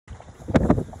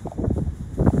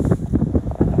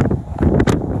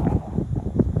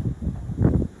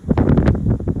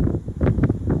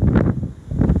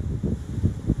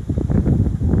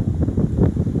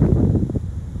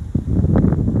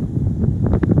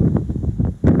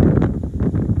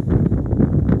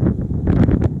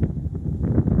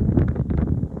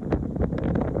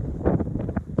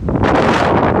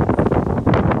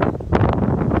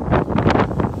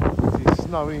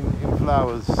snowing in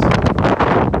flowers.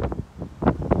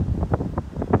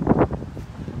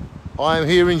 I am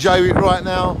here in Jaywick right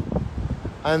now,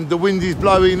 and the wind is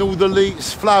blowing all the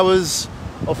leaves, flowers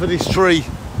off of this tree,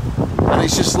 and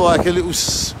it's just like a little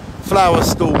flower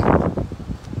storm.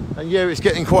 And yeah, it's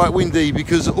getting quite windy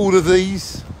because all of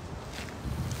these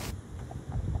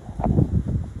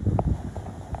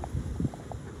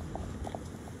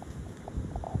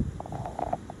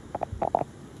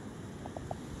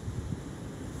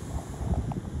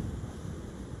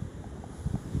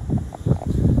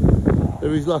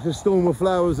there is like a storm of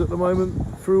flowers at the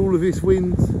moment through all of this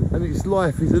wind, and its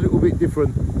life is a little bit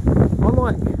different. I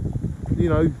like, you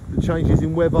know, the changes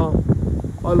in weather.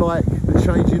 I like the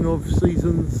changing of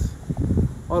seasons.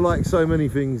 I like so many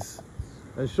things.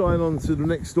 And shine on to the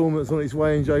next storm that's on its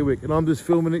way in Jaywick. And I'm just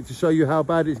filming it to show you how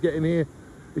bad it's getting here.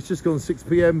 It's just gone 6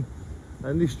 p.m.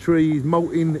 and this tree is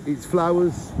molting its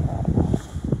flowers.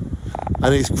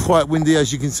 And it's quite windy,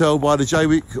 as you can tell by the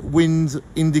Jaywick wind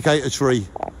indicator tree.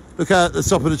 Look out at the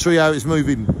top of the tree how it's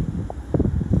moving.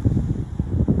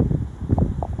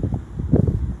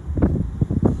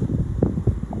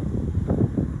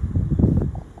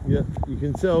 Yeah, you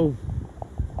can tell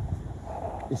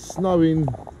it's snowing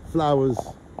flowers.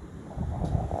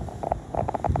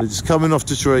 They're just coming off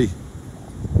the tree.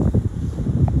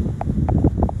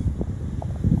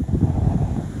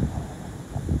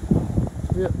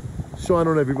 Yeah, shine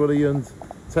on everybody and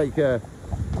take care.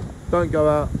 Don't go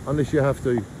out unless you have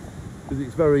to, because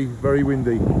it's very, very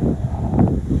windy.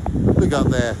 Look up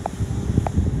there.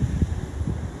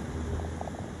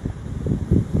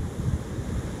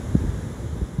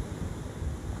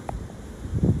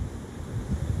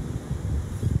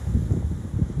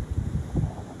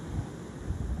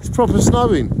 It's proper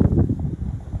snowing.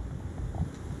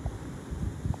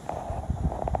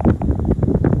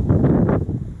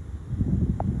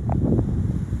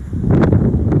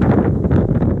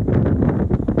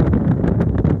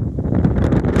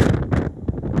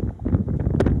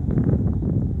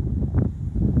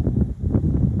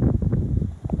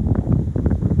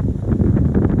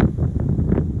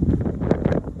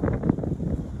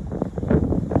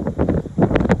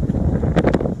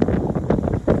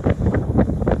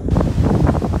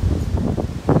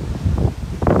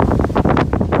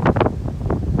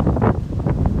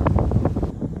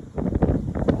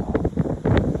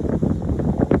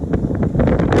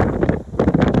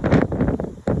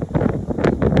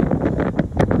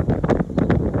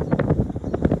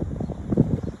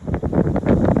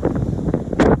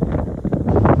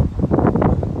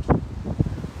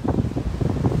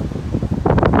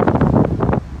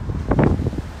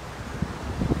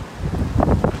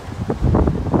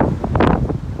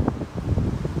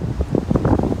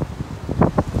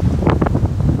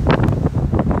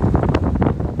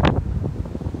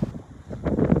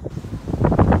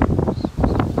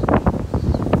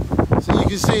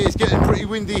 You can see it's getting pretty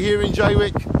windy here in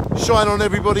Jaywick. Shine on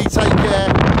everybody, take care.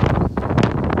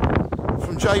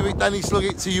 From Jaywick, Danny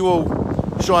Sloggett to you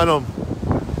all. Shine on.